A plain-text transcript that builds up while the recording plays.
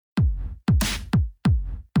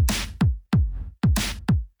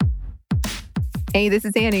Hey, this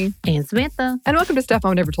is Annie. And Samantha. And welcome to Stuff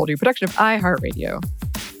Mom Never Told You, production of iHeartRadio.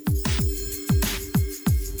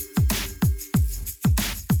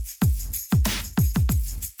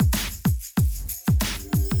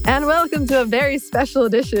 And welcome to a very special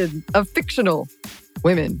edition of Fictional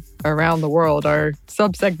Women Around the World, our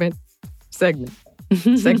subsegment. Subsegment.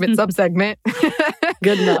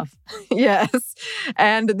 Good enough. Yes.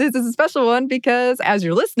 And this is a special one because as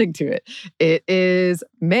you're listening to it, it is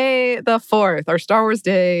May the 4th, our Star Wars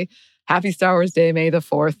Day. Happy Star Wars Day. May the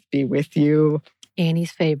 4th be with you.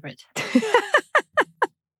 Annie's favorite.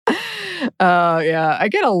 Yeah. I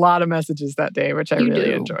get a lot of messages that day, which I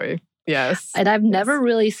really enjoy. Yes. And I've never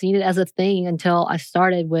really seen it as a thing until I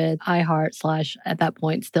started with iHeart / at that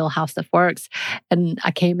point still How Stuff Works. And I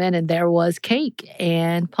came in and there was cake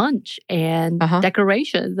and punch and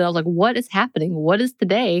decorations. And I was like, what is happening? What is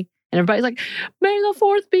today? And everybody's like, May the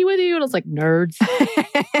 4th be with you. And I was like, nerds.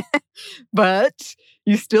 But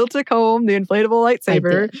you still took home the inflatable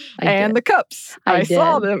lightsaber and the cups. I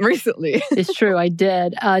saw them recently. It's true. I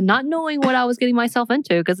did. Not knowing what I was getting myself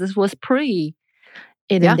into because this was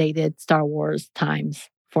inundated Star Wars times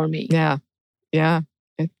for me. Yeah.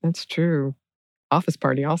 That's true. Office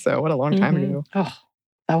Party also. What a long time ago. Oh,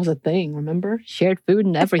 that was a thing, remember? Shared food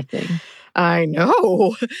and everything. I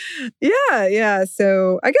know. Yeah.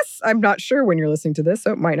 So I guess I'm not sure when you're listening to this,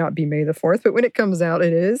 so it might not be May the 4th, but when it comes out,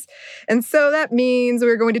 it is. And so that means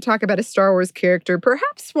we're going to talk about a Star Wars character,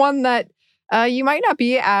 perhaps one that you might not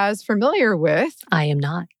be as familiar with. I am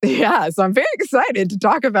not. Yeah, so I'm very excited to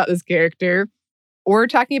talk about this character. We're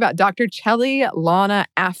talking about Dr. Chelly Lana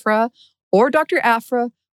Aphra, or Dr.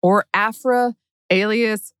 Aphra, or Aphra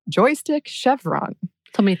alias Joystick Chevron.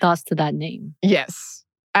 So many thoughts to that name. Yes,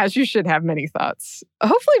 as you should have many thoughts.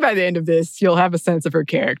 Hopefully by the end of this, you'll have a sense of her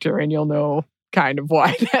character and you'll know kind of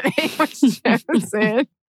why that name was chosen.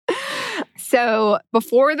 So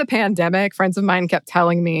before the pandemic, friends of mine kept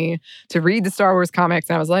telling me to read the Star Wars comics.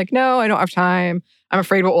 And I was like, no, I don't have time. I'm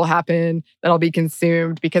afraid what will happen, that I'll be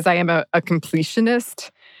consumed because I am a completionist.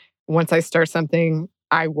 Once I start something,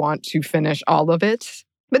 I want to finish all of it.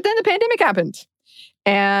 But then the pandemic happened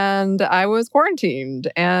and I was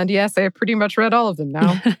quarantined. And yes, I have pretty much read all of them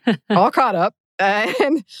now, all caught up.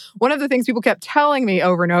 And one of the things people kept telling me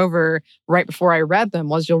over and over right before I read them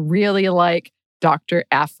was you'll really like Dr.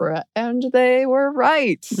 Aphra. And they were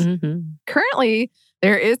right. Currently,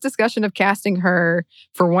 there is discussion of casting her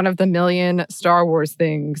for one of the million Star Wars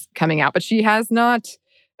things coming out, but she has not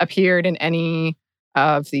appeared in any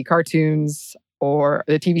of the cartoons or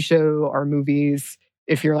the TV show or movies.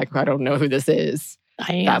 If you're like, I don't know who this is.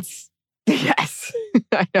 I am. Yes,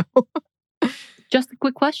 I know. Just a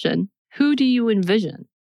quick question. Who do you envision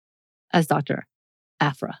as Dr.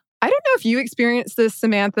 Aphra? I don't know if you experienced this,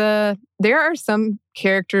 Samantha. There are some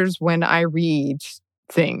characters when I read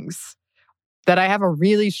things that I have a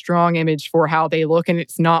really strong image for how they look, and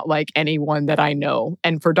it's not like anyone that I know.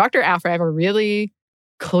 And for Dr. Aphra, I have a really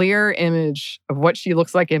clear image of what she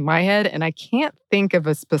looks like in my head, and I can't think of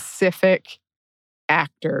a specific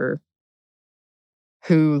actor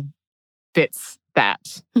who fits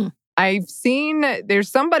that. I've seen there's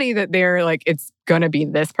somebody that they're like, it's gonna be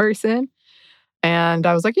this person. And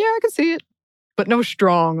I was like, yeah, I can see it. But no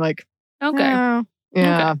strong, like, okay.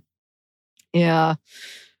 Yeah. Yeah.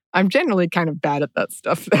 I'm generally kind of bad at that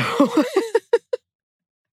stuff, though.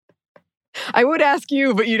 I would ask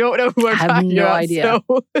you, but you don't know who I'm talking about. I have no idea.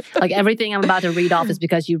 So. Like, everything I'm about to read off is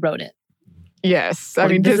because you wrote it. Yes. I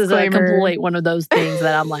mean, this is a complete one of those things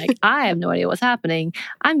that I'm like, I have no idea what's happening.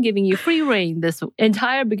 I'm giving you free reign this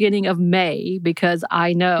entire beginning of May because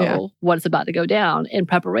I know what's about to go down in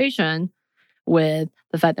preparation with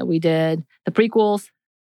the fact that we did the prequels.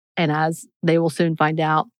 And as they will soon find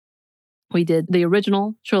out, we did the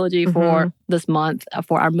original trilogy for this month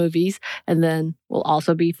for our movies. And then we'll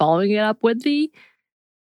also be following it up with the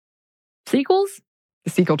sequels. The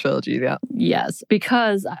sequel trilogy, yeah. Yes,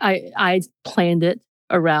 because I planned it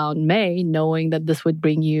around May, knowing that this would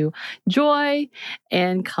bring you joy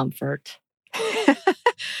and comfort.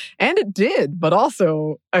 And it did, but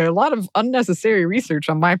also a lot of unnecessary research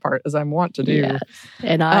on my part, as I want to do. Yes.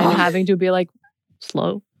 And I'm having to be like,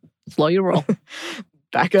 slow your roll.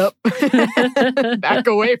 Back up. Back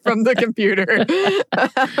away from the computer.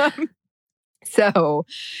 So,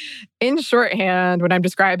 in shorthand, when I'm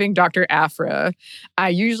describing Dr. Aphra, I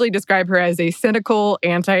usually describe her as a cynical,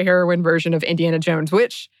 anti-heroine version of Indiana Jones,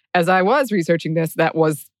 which, as I was researching this, that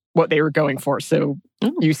was what they were going for. So,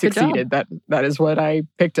 you succeeded. That is what I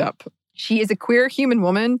picked up. She is a queer human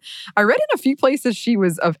woman. I read in a few places she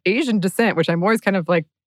was of Asian descent, which I'm always kind of like,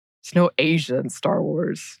 there's no Asia in Star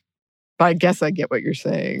Wars. I guess I get what you're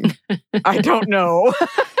saying. I don't know.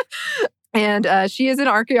 And she is an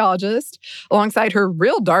archaeologist alongside her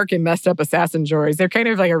real dark and messed up assassin droids. They're kind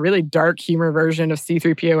of like a really dark humor version of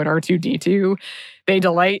C-3PO and R2-D2. They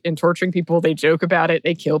delight in torturing people. They joke about it.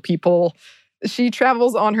 They kill people. She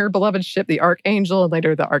travels on her beloved ship, the Archangel, and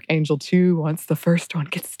later the Archangel 2 once the first one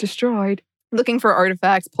gets destroyed, looking for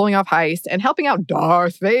artifacts, pulling off heists, and helping out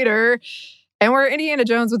Darth Vader. And where Indiana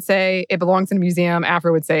Jones would say it belongs in a museum,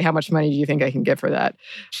 Aphra would say, how much money do you think I can get for that?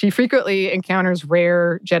 She frequently encounters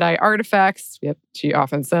rare Jedi artifacts. Yep, she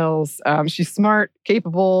often sells. She's smart,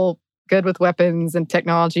 capable, good with weapons and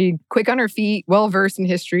technology, quick on her feet, well-versed in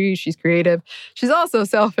history. She's creative. She's also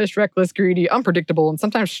selfish, reckless, greedy, unpredictable, and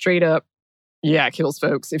sometimes straight up, kills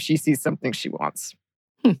folks if she sees something she wants.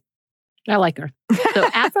 I like her. So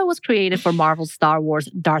Aphra was created for Marvel's Star Wars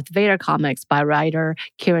Darth Vader comics by writer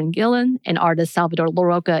Kieran Gillen and artist Salvador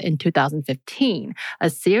Larroca in 2015, a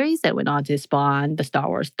series that went on to spawn the Star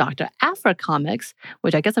Wars Dr. Aphra comics,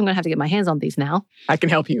 which I guess I'm going to have to get my hands on these now. I can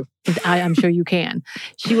help you. I'm sure you can.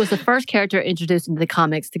 She was the first character introduced into the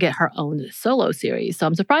comics to get her own solo series, so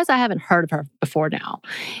I'm surprised I haven't heard of her before now.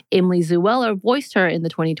 Emily Zueller voiced her in the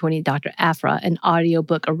 2020 Dr. Aphra, an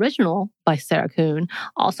audiobook original by Sarah Kuhn.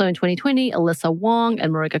 Also in 2020, Alyssa Wong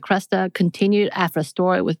and Marika Cresta continued Aphra's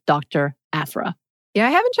story with Dr. Aphra. Yeah,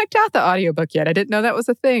 I haven't checked out the audiobook yet. I didn't know that was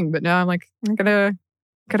a thing, but now I'm like, I'm gonna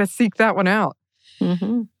seek that one out.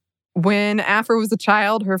 Mm-hmm. When Aphra was a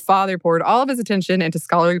child, her father poured all of his attention into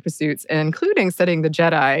scholarly pursuits, including studying the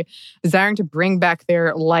Jedi, desiring to bring back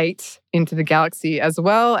their light into the galaxy, as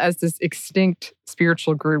well as this extinct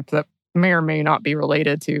spiritual group that may or may not be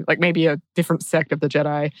related to, like maybe a different sect of the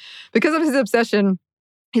Jedi. Because of his obsession,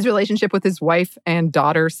 his relationship with his wife and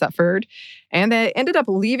daughter suffered, and they ended up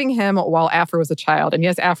leaving him while Aphra was a child. And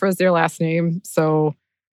yes, Aphra is their last name, so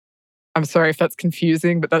I'm sorry if that's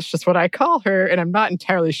confusing, but that's just what I call her, and I'm not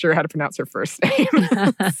entirely sure how to pronounce her first name.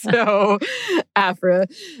 So, Aphra.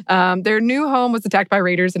 Their new home was attacked by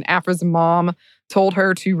raiders, and Aphra's mom told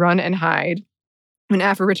her to run and hide. When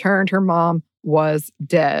Aphra returned, her mom was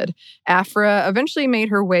dead. Aphra eventually made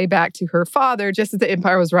her way back to her father just as the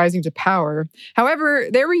Empire was rising to power. However,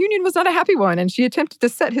 their reunion was not a happy one, and she attempted to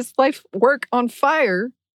set his life work on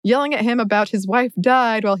fire, yelling at him about his wife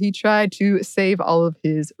died while he tried to save all of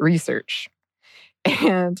his research.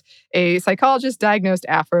 And a psychologist diagnosed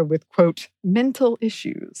Aphra with, quote, mental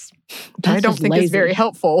issues. Which I don't think is very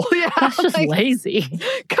helpful. Yeah, that's just lazy.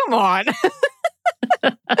 Come on.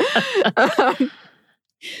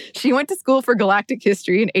 She went to school for galactic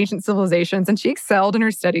history and ancient civilizations, and she excelled in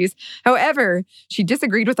her studies. However, she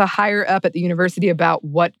disagreed with a higher up at the university about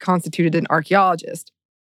what constituted an archaeologist.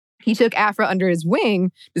 He took Aphra under his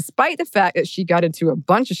wing, despite the fact that she got into a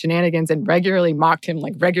bunch of shenanigans and regularly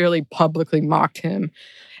publicly mocked him.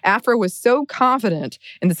 Aphra was so confident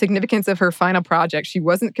in the significance of her final project, she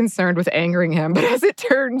wasn't concerned with angering him. But as it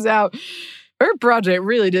turns out, her project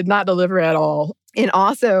really did not deliver at all. And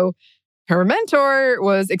also, her mentor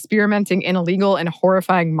was experimenting in illegal and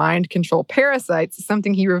horrifying mind control parasites,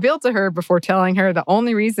 something he revealed to her before telling her the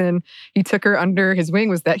only reason he took her under his wing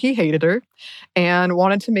was that he hated her and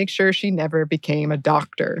wanted to make sure she never became a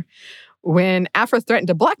doctor. When Aphra threatened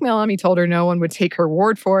to blackmail him, he told her no one would take her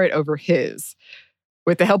word for it over his.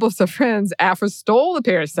 With the help of some friends, Aphra stole the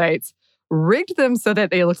parasites, rigged them so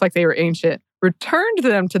that they looked like they were ancient, returned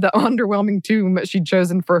them to the underwhelming tomb she'd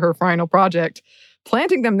chosen for her final project,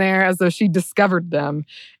 planting them there as though she discovered them.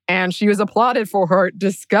 And she was applauded for her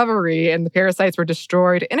discovery, and the parasites were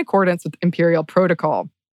destroyed in accordance with Imperial protocol.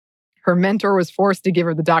 Her mentor was forced to give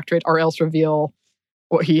her the doctorate or else reveal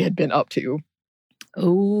what he had been up to.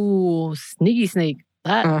 Oh, sneaky sneak.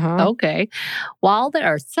 Okay. While there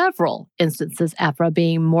are several instances Aphra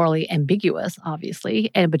being morally ambiguous,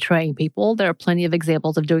 obviously, and betraying people, there are plenty of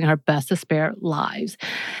examples of doing her best to spare lives.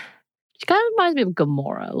 She kind of reminds me of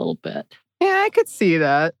Gamora a little bit. Yeah, I could see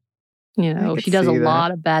that. You know, she does a lot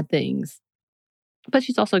of bad things, but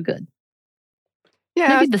she's also good.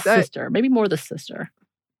 Yeah. Maybe the sister. Maybe more the sister.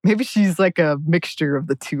 Maybe she's like a mixture of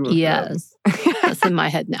the two of them. Yes. That's in my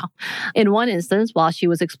head now. In one instance, while she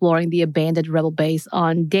was exploring the abandoned rebel base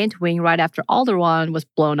on Dantooine right after Alderaan was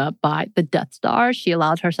blown up by the Death Star, she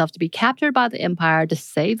allowed herself to be captured by the Empire to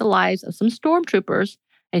save the lives of some stormtroopers,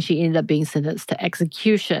 and she ended up being sentenced to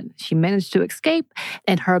execution. She managed to escape,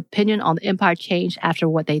 and her opinion on the Empire changed after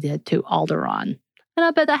what they did to Alderaan. And I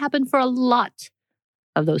bet that happened for a lot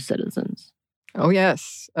of those citizens. Oh,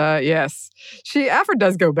 yes. Yes. Aphra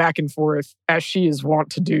does go back and forth, as she is wont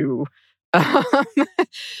to do.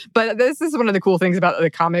 But this is one of the cool things about the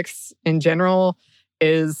comics in general,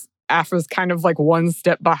 is Aphra's kind of like one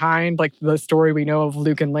step behind like the story we know of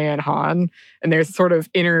Luke and Leia and Han. And they're sort of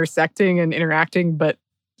intersecting and interacting, but,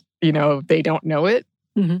 they don't know it.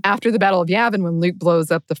 Mm-hmm. After the Battle of Yavin, when Luke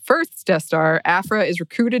blows up the first Death Star, Aphra is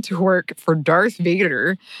recruited to work for Darth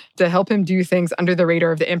Vader to help him do things under the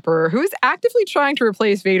radar of the Emperor, who is actively trying to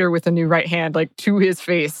replace Vader with a new right hand, like to his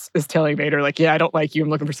face, is telling Vader, like, yeah, I don't like you. I'm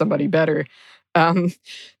looking for somebody better.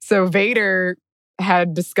 So Vader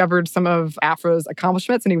had discovered some of Aphra's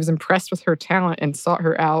accomplishments, and he was impressed with her talent and sought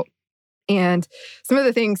her out. And some of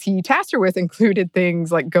the things he tasked her with included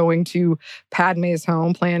things like going to Padme's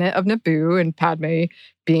home planet of Naboo, and Padme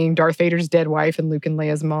being Darth Vader's dead wife and Luke and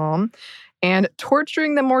Leia's mom, and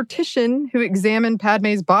torturing the mortician who examined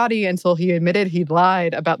Padme's body until he admitted he'd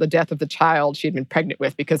lied about the death of the child she had been pregnant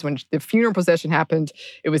with, because when the funeral procession happened,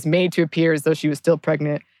 it was made to appear as though she was still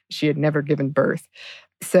pregnant. She had never given birth.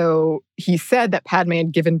 So he said that Padme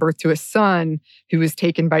had given birth to a son who was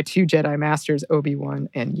taken by 2 Jedi Masters, Obi-Wan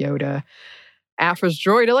and Yoda. Aphra's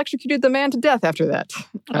droid electrocuted the man to death after that.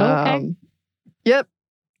 Okay. Yep.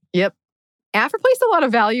 Aphra placed a lot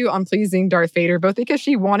of value on pleasing Darth Vader, both because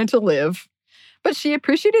she wanted to live, but she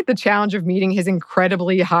appreciated the challenge of meeting his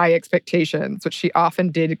incredibly high expectations, which she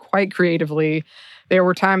often did quite creatively. There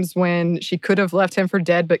were times when she could have left him for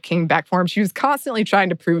dead, but came back for him. She was constantly trying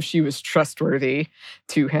to prove she was trustworthy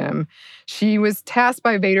to him. She was tasked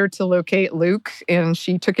by Vader to locate Luke, and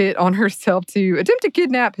she took it on herself to attempt to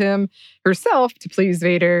kidnap him herself to please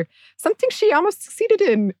Vader, something she almost succeeded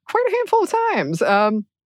in quite a handful of times.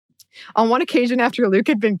 On one occasion, after Luke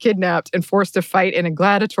had been kidnapped and forced to fight in a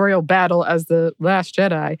gladiatorial battle as the Last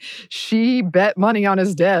Jedi, she bet money on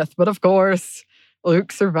his death. But of course,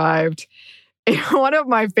 Luke survived. In one of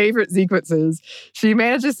my favorite sequences, she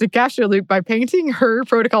manages to capture Luke by painting her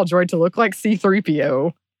protocol droid to look like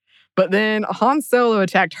C-3PO. But then Han Solo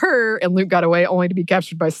attacked her, and Luke got away only to be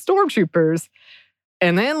captured by stormtroopers.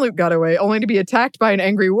 And then Luke got away only to be attacked by an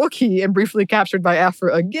angry Wookiee and briefly captured by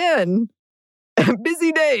Aphra again.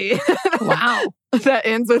 Busy day. Wow. That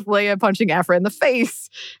ends with Leia punching Aphra in the face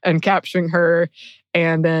and capturing her,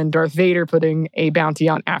 and then Darth Vader putting a bounty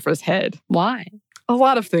on Aphra's head. Why? A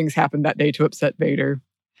lot of things happened that day to upset Vader.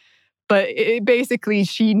 But basically,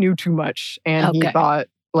 she knew too much, and he thought,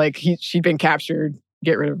 like, she'd been captured,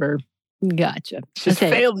 get rid of her. Gotcha. She's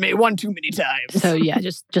failed me one too many times. So yeah,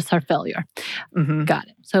 just her failure. Mm-hmm. Got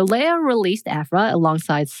it. So Leia released Aphra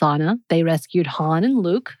alongside Sana. They rescued Han and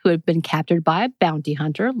Luke, who had been captured by a bounty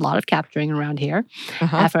hunter. A lot of capturing around here.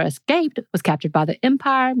 Aphra escaped, was captured by the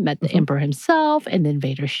Empire, met the Emperor himself, and then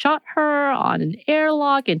Vader shot her on an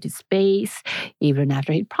airlock into space. Even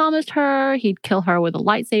after he'd promised her he'd kill her with a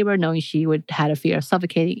lightsaber, knowing she would had a fear of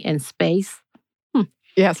suffocating in space.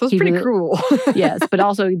 Yeah, so it's pretty cruel. Yes, but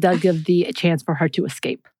also it does give the chance for her to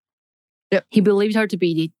escape. Yep. He believed her to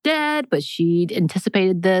be dead, but she'd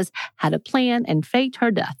anticipated this, had a plan, and faked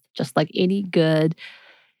her death, just like any good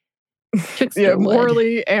trickster would.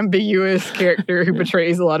 Morally ambiguous character who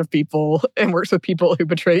betrays a lot of people and works with people who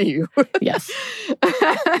betray you. Yes.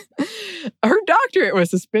 Her doctorate was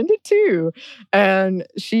suspended too. And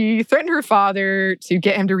she threatened her father to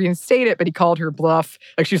get him to reinstate it, but he called her bluff.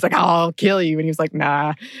 Like, she was like, I'll kill you. And he was like,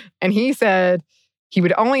 nah. And he said he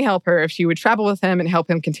would only help her if she would travel with him and help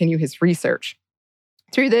him continue his research.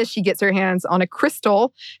 Through this, she gets her hands on a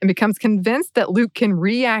crystal and becomes convinced that Luke can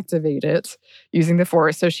reactivate it using the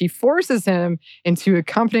Force. So she forces him into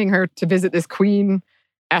accompanying her to visit this queen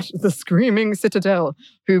at the Screaming Citadel,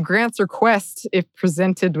 who grants her request if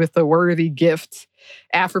presented with a worthy gift.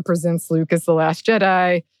 Aphra presents Luke as the Last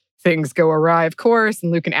Jedi. Things go awry, of course,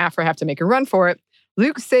 and Luke and Aphra have to make a run for it.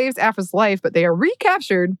 Luke saves Aphra's life, but they are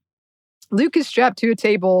recaptured. Luke is strapped to a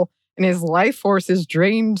table, and his life force is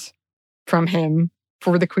drained from him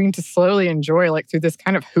for the queen to slowly enjoy, like through this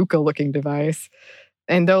kind of hookah-looking device.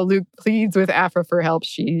 And though Luke pleads with Aphra for help,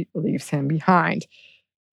 she leaves him behind.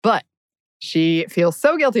 But she feels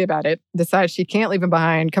so guilty about it, decides she can't leave him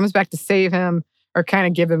behind, comes back to save him, or kind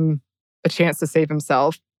of give him a chance to save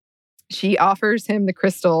himself. She offers him the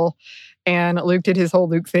crystal, and Luke did his whole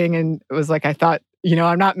Luke thing and was like, I thought,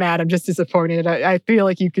 I'm not mad, I'm just disappointed. I feel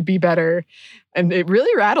like you could be better. And it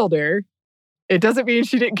really rattled her. It doesn't mean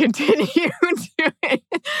she didn't continue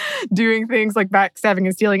doing things like backstabbing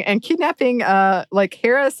and stealing and kidnapping like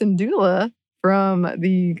Hera Syndulla from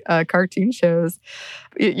the cartoon shows.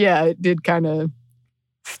 It did kind of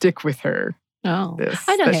stick with her. Oh,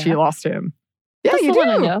 I know that she lost him. Yeah, that's you the do. one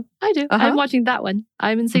I know. I do. I'm watching that one.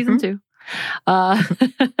 I'm in season 2.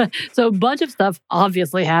 So a bunch of stuff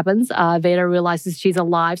obviously happens. Vader realizes she's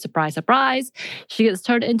alive. Surprise, surprise. She gets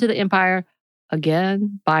turned into the Empire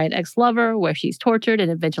again by an ex-lover where she's tortured and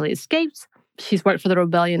eventually escapes. She's worked for the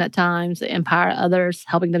rebellion at times, the Empire, others,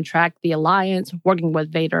 helping them track the Alliance, working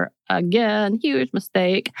with Vader again, huge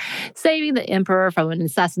mistake. Saving the Emperor from an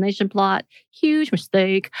assassination plot, huge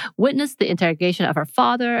mistake. Witnessed the interrogation of her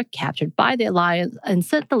father, captured by the Alliance, and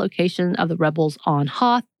sent the location of the rebels on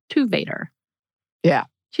Hoth to Vader. Yeah.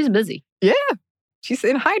 She's busy. Yeah. She's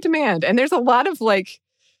in high demand. And there's a lot of like,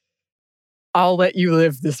 I'll let you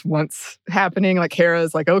live this once happening. Like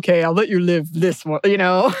Hera's like, okay, I'll let you live this one, you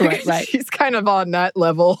know? Right. She's kind of on that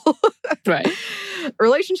level. Right.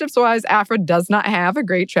 Relationships-wise, Aphra does not have a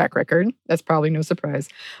great track record. That's probably no surprise.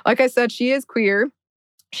 Like I said, she is queer.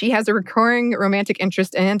 She has a recurring romantic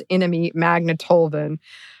interest and enemy, Magna Tolvan.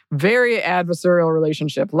 Very adversarial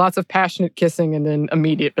relationship. Lots of passionate kissing and then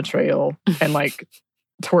immediate betrayal and like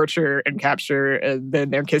torture and capture, and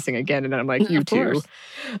then they're kissing again, and then I'm like, you too.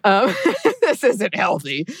 This isn't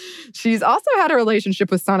healthy. She's also had a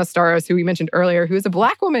relationship with Sana Starros, who we mentioned earlier, who is a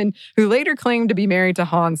Black woman who later claimed to be married to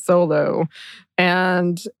Han Solo,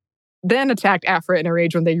 and then attacked Aphra in a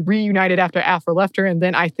rage when they reunited after Aphra left her, and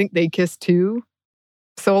then I think they kissed too.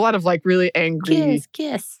 So a lot of like really angry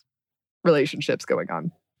kiss relationships going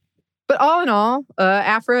on. But all in all,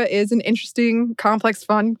 Aphra is an interesting, complex,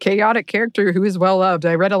 fun, chaotic character who is well-loved.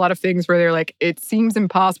 I read a lot of things where they're like, it seems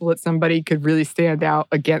impossible that somebody could really stand out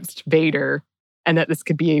against Vader and that this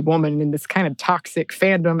could be a woman in this kind of toxic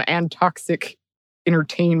fandom and toxic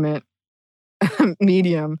entertainment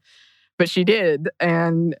medium. But she did,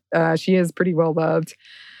 and she is pretty well-loved.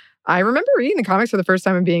 I remember reading the comics for the first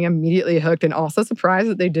time and being immediately hooked and also surprised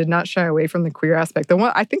that they did not shy away from the queer aspect. The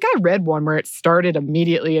one I think I read one where it started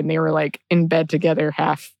immediately and they were like in bed together,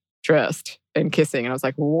 half dressed and kissing. And I was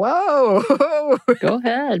like, whoa. Go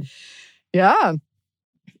ahead. Yeah.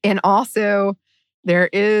 And also there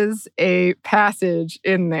is a passage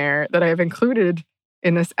in there that I have included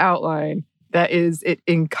in this outline that is, it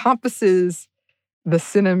encompasses the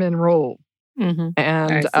cinnamon roll. Mm-hmm.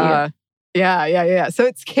 And Yeah. So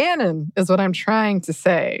it's canon, is what I'm trying to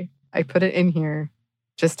say. I put it in here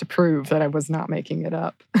just to prove that I was not making it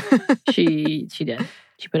up. She did.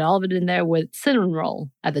 She put all of it in there with cinnamon roll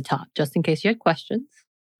at the top, just in case you had questions.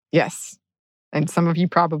 Yes. And some of you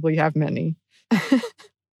probably have many.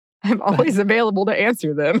 I'm always available to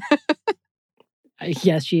answer them.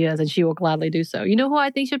 Yes, she is, and she will gladly do so. You know who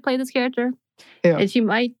I think should play this character? Yeah. And she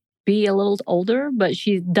might be a little older, but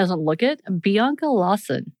she doesn't look it. Bianca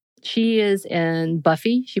Lawson. She is in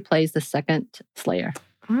Buffy. She plays the second Slayer.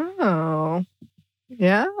 Oh,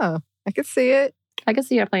 yeah. I could see it. I could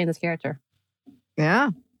see her playing this character.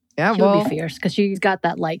 Yeah. She would be fierce because she's got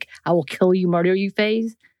that like, I will kill you, murder you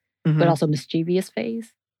phase, but also mischievous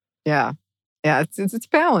phase. Yeah. Yeah, it's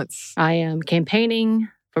balance. I am campaigning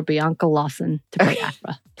for Bianca Lawson to play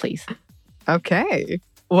Aphra, please. Okay.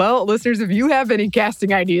 Well, listeners, if you have any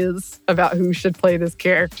casting ideas about who should play this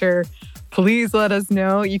character, please let us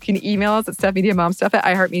know. You can email us at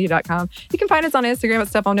stuffmediamomstuff@iheartmedia.com. You can find us on Instagram at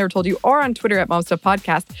Stuff I'll Never Told You or on Twitter at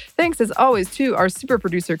momstuffpodcast. Thanks as always to our super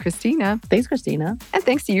producer, Christina. Thanks, Christina. And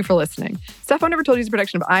thanks to you for listening. Stuff I Never Told You is a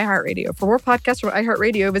production of iHeartRadio. For more podcasts from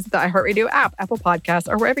iHeartRadio, visit the iHeartRadio app, Apple Podcasts,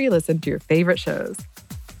 or wherever you listen to your favorite shows.